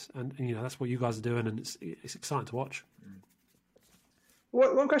business. And that's what you guys are doing, and it's exciting to watch.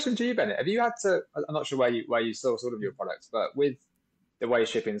 One question to you, Bennett. Have you had to? I'm not sure where you source all of your products, but with the way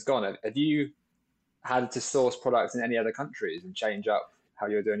shipping's gone, have you had to source products in any other countries and change up how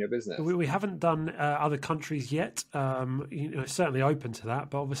you're doing your business? We haven't done other countries yet. Certainly open to that,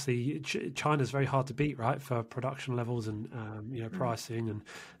 but obviously China's very hard to beat, right, for production levels and pricing, and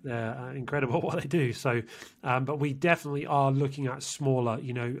they're incredible at what they do. So, but we definitely are looking at smaller,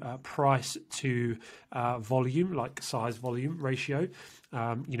 price to volume, like size volume ratio.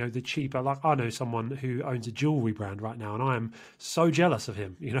 The cheaper, like I know someone who owns a jewelry brand right now, and I am so jealous of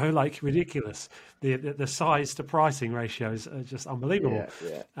him, like ridiculous. The size to pricing ratios are just unbelievable.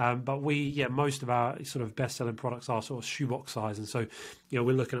 Yeah. But most of our sort of best selling products are sort of shoebox size. And so, we're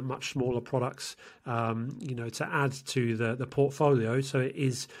looking at much smaller products, to add to the portfolio. So it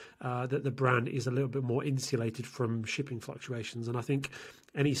is that the brand is a little bit more insulated from shipping fluctuations. And I think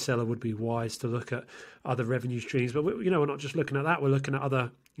any seller would be wise to look at other revenue streams, but we're not just looking at that. We're looking at other,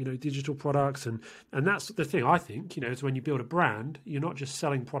 digital products, and that's the thing. I think, is when you build a brand, you're not just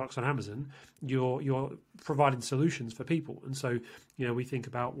selling products on Amazon. You're providing solutions for people, and so we think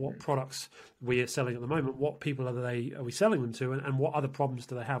about what products we are selling at the moment, what people are we selling them to, and what other problems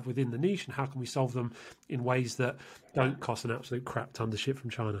do they have within the niche, and how can we solve them in ways that don't cost an absolute crap ton to ship from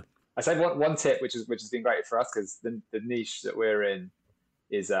China. I said one tip, which has been great for us, because the niche that we're in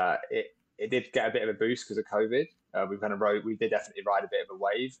is it did get a bit of a boost because of COVID. We did definitely ride a bit of a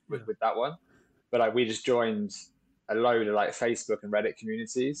wave with that one, but we just joined a load of Facebook and Reddit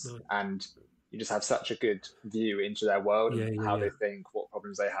communities, and you just have such a good view into their world and how they think, what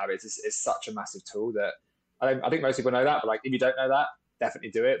problems they have. It's such a massive tool that I think most people know that, but if you don't know that,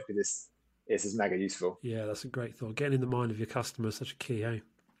 definitely do it, because this is mega useful. Yeah, that's a great thought. Getting in the mind of your customer is such a key, eh?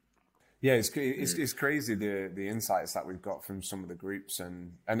 Yeah, it's crazy the insights that we've got from some of the groups,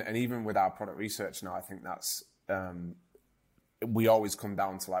 and even with our product research now, I think that's we always come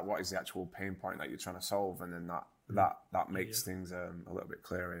down to what is the actual pain point that you're trying to solve, and then that makes things a little bit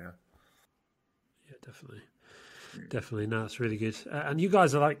clearer. Yeah, definitely. No, that's really good. And you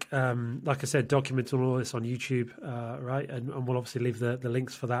guys are like I said, documenting all this on YouTube, right? And we'll obviously leave the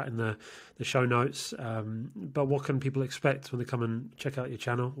links for that in the show notes. But what can people expect when they come and check out your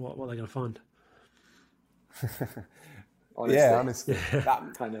channel? What are they going to find? Honestly,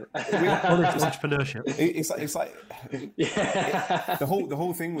 that kind of entrepreneurship. It's like the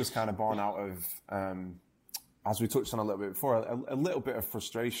whole thing was kind of born out of, as we touched on a little bit before, a little bit of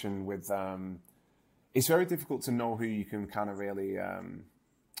frustration with. It's very difficult to know who you can kind of really.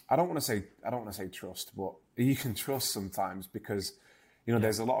 I don't want to say trust, but you can trust sometimes, because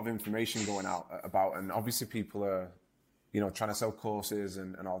there's a lot of information going out about, and obviously people are trying to sell courses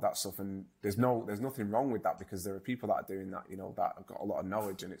and all that stuff, and there's nothing wrong with that, because there are people that are doing that that have got a lot of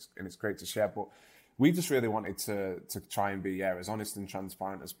knowledge, and it's great to share. But we just really wanted to try and be as honest and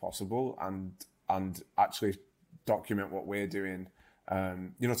transparent as possible, and actually document what we're doing.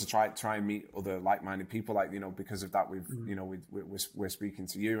 To try and meet other like-minded people, because of that we're speaking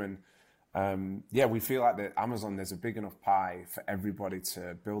to you, and we feel like that Amazon, there's a big enough pie for everybody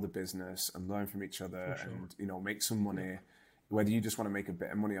to build a business and learn from each other, and make some money, whether you just want to make a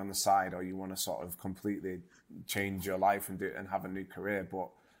bit of money on the side or you want to sort of completely change your life and have a new career. But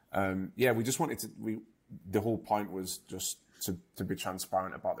we just wanted to. The whole point was just to be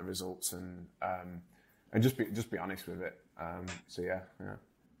transparent about the results, and just be honest with it.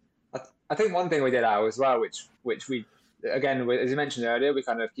 I think one thing we did out as well, which we, again, as you mentioned earlier, we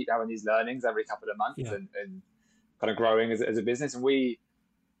kind of keep having these learnings every couple of months and kind of growing as a business. And we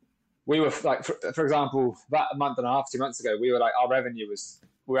we were like, for example, about a month and a half, 2 months ago, we were like, our revenue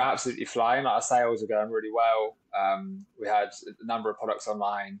we were absolutely flying. Like our sales were going really well. We had a number of products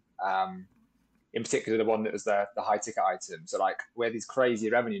online. In particular, the one that was the high ticket item. So like we had these crazy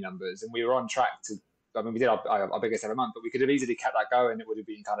revenue numbers, and we were on track to. I mean, we did our biggest ever month, but we could have easily kept that going. It would have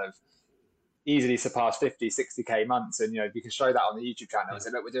been kind of easily surpassed 50, 60K months. And, you know, we can show that on the YouTube channel and say,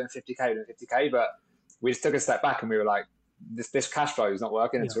 look, we're doing 50K, but we just took a step back and we were like, this cash flow is not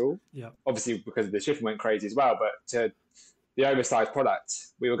working at all. Yeah. Obviously, because the shipping went crazy as well, but to the oversized product,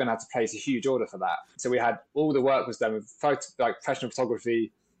 we were going to have to place a huge order for that. So we had all the work was done with like professional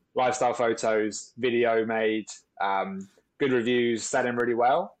photography, lifestyle photos, video made, good reviews, selling really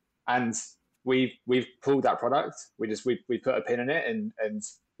well. And we've pulled that product. We put a pin in it and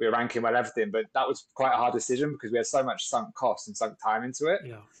we were ranking well everything, but that was quite a hard decision because we had so much sunk cost and sunk time into it.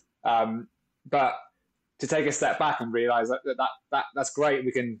 Yeah. But to take a step back and realize that's great.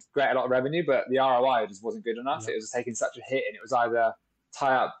 We can get a lot of revenue, but the ROI just wasn't good enough. Yeah. It was taking such a hit, and it was either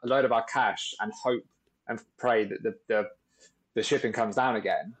tie up a load of our cash and hope and pray that the shipping comes down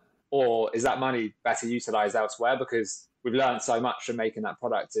again, or is that money better utilized elsewhere? Because we've learned so much from making that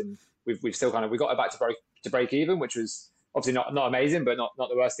product, and we've still we got it back to break even, which was obviously not amazing, but not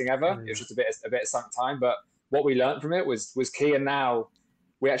the worst thing ever. Yeah. It was just a bit of sunk time, but what we learned from it was key, and now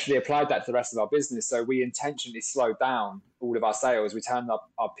we actually applied that to the rest of our business. So we intentionally slowed down all of our sales. We turned up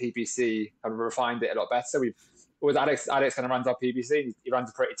our PPC and refined it a lot better. With Alex kind of runs our PPC. He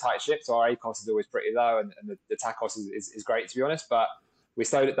runs a pretty tight ship, so our ACOS is always pretty low, and the TACOS is great, to be honest. But we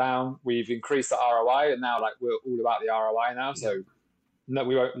slowed it down. We've increased the ROI, and now like we're all about the ROI now. So no,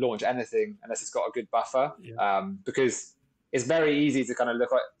 we won't launch anything unless it's got a good buffer, because it's very easy to kind of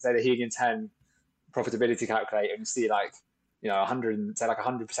look at, say, the Helium 10 profitability calculator and see like, you know, 100%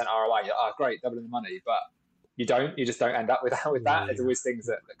 ROI. You're, oh, great, doubling the money, but you just don't end up with that. Yeah. There's always things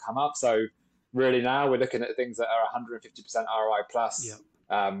that come up. So really now we're looking at things that are 150% ROI plus,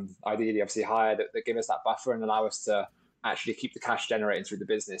 ideally obviously higher, that give us that buffer and allow us to actually keep the cash generating through the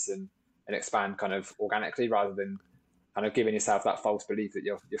business and expand kind of organically, rather than kind of giving yourself that false belief that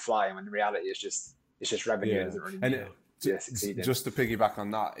you're flying, when in reality it's just revenue. It doesn't really succeeding. Just to piggyback on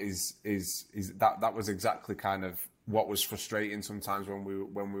that is that was exactly kind of what was frustrating sometimes when we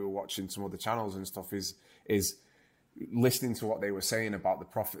were watching some other channels and stuff, is listening to what they were saying about the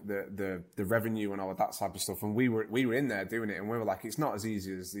profit, the revenue and all of that type of stuff. And we were in there doing it, and we were like, it's not as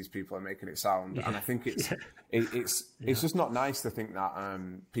easy as these people are making it sound. Yeah. And I think it's just not nice to think that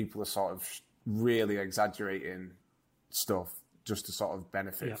people are sort of really exaggerating stuff just to sort of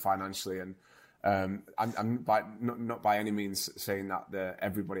benefit financially. And I'm not by any means saying that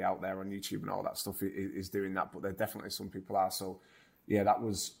everybody out there on YouTube and all that stuff is doing that, but there definitely some people are. So yeah, that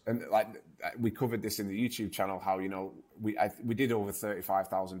was, and like we covered this in the YouTube channel, how, you know, we did over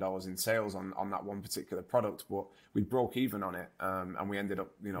 $35,000 in sales on that one particular product, but we broke even on it, and we ended up,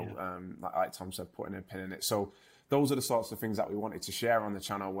 you know, like Tom said, putting a pin in it. So those are the sorts of things that we wanted to share on the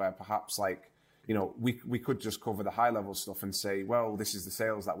channel, where perhaps, like, you know, we could just cover the high level stuff and say, well, this is the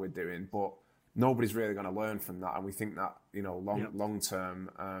sales that we're doing, but nobody's really going to learn from that. And we think that, you know, long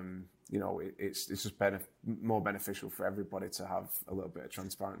term, you know, it's just more beneficial for everybody to have a little bit of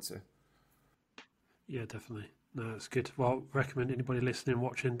transparency. Yeah, definitely. No, it's good. Well, recommend anybody listening,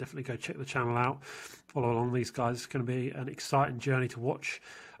 watching, definitely go check the channel out. Follow along these guys. It's going to be an exciting journey to watch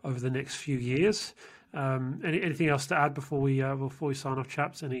over the next few years. Anything else to add before we sign off,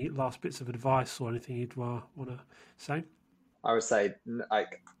 chaps? Any last bits of advice or anything you'd want to say? I would say,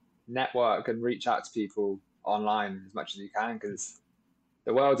 like, network and reach out to people online as much as you can, because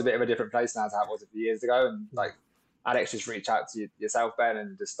the world's a bit of a different place now to how it was a few years ago. And like Alex, just reach out to yourself, Ben,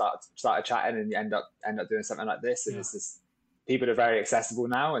 and just started chatting, and you end up doing something like this. And it's just, people are very accessible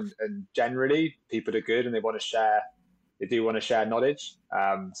now, and generally people are good and they want to share. They do want to share knowledge.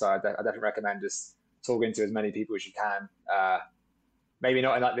 So I definitely recommend just talking to as many people as you can. Maybe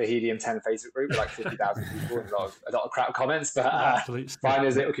not in like the Helium 10 Facebook group with like 50,000 people and a lot of crap comments, but find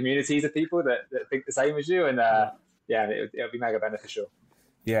those little communities of people that think the same as you, and it'll be mega beneficial.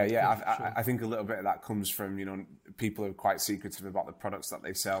 Yeah. I think a little bit of that comes from, you know, people are quite secretive about the products that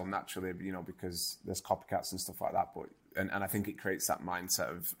they sell naturally, you know, because there's copycats and stuff like that. But and I think it creates that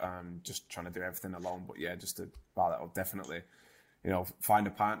mindset of just trying to do everything alone. But yeah, just to bar that up, definitely, you know, find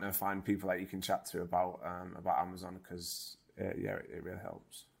a partner, find people that you can chat to about Amazon, because it really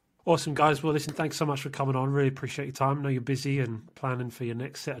helps. Awesome, guys. Well, listen, thanks so much for coming on. Really appreciate your time. I know you're busy and planning for your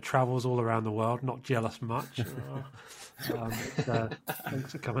next set of travels all around the world. Not jealous much.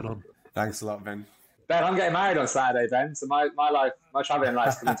 Thanks for coming on. Thanks a lot, Ben. Ben, I'm getting married on Saturday, Ben. So my traveling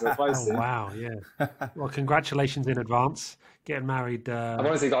life's coming to a close soon. Wow, yeah. Well, congratulations in advance. Getting married. I've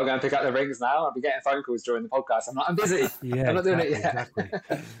honestly got to go and pick up the rings now. I'll be getting phone calls during the podcast. I'm busy. Yeah, I'm not doing it yet.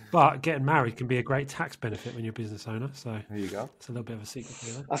 Exactly. But getting married can be a great tax benefit when you're a business owner. So there you go. It's a little bit of a secret for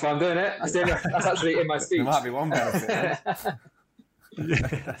you. That's why I'm doing it. That's actually in my speech. There might be one benefit. Yeah,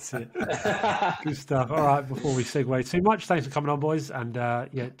 that's it. Good stuff. All right, before we segue too much, thanks for coming on, boys. And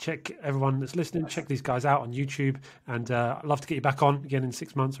check everyone that's listening, check these guys out on YouTube. And I'd love to get you back on again in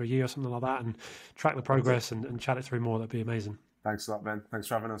 6 months or a year or something like that and track the progress and chat it through more. That'd be amazing. Thanks a lot, Ben. Thanks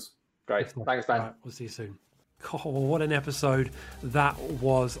for having us. Great. Thanks, Ben. All right, we'll see you soon. Oh, what an episode that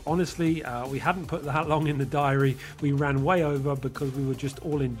was. Honestly, we hadn't put that long in the diary. We ran way over because we were just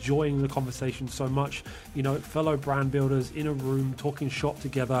all enjoying the conversation so much. Fellow brand builders in a room talking shop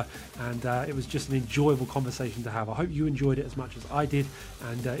together, and it was just an enjoyable conversation to have. I hope you enjoyed it as much as I did,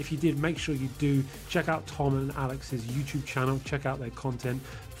 and if you did, make sure you do check out Tom and Alex's YouTube channel. Check out their content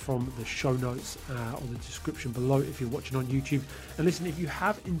from the show notes or the description below if you're watching on YouTube. And listen, if you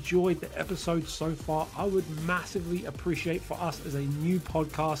have enjoyed the episode so far, I would massively appreciate for us as a new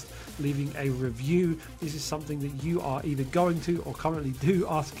podcast leaving a review. This is something that you are either going to or currently do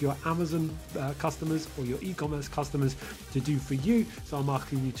ask your Amazon customers or your e-commerce customers to do for you. So I'm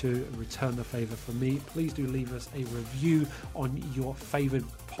asking you to return the favor for me. Please do leave us a review on your favored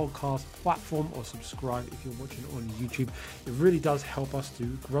podcast platform or subscribe if you're watching on YouTube. It really does help us to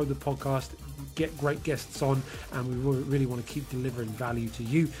grow the podcast, get great guests on, and we really want to keep delivering value to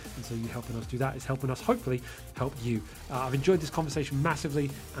you. And so you helping us do that is helping us hopefully help you. I've enjoyed this conversation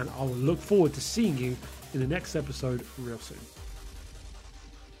massively, and I will look forward to seeing you in the next episode real soon.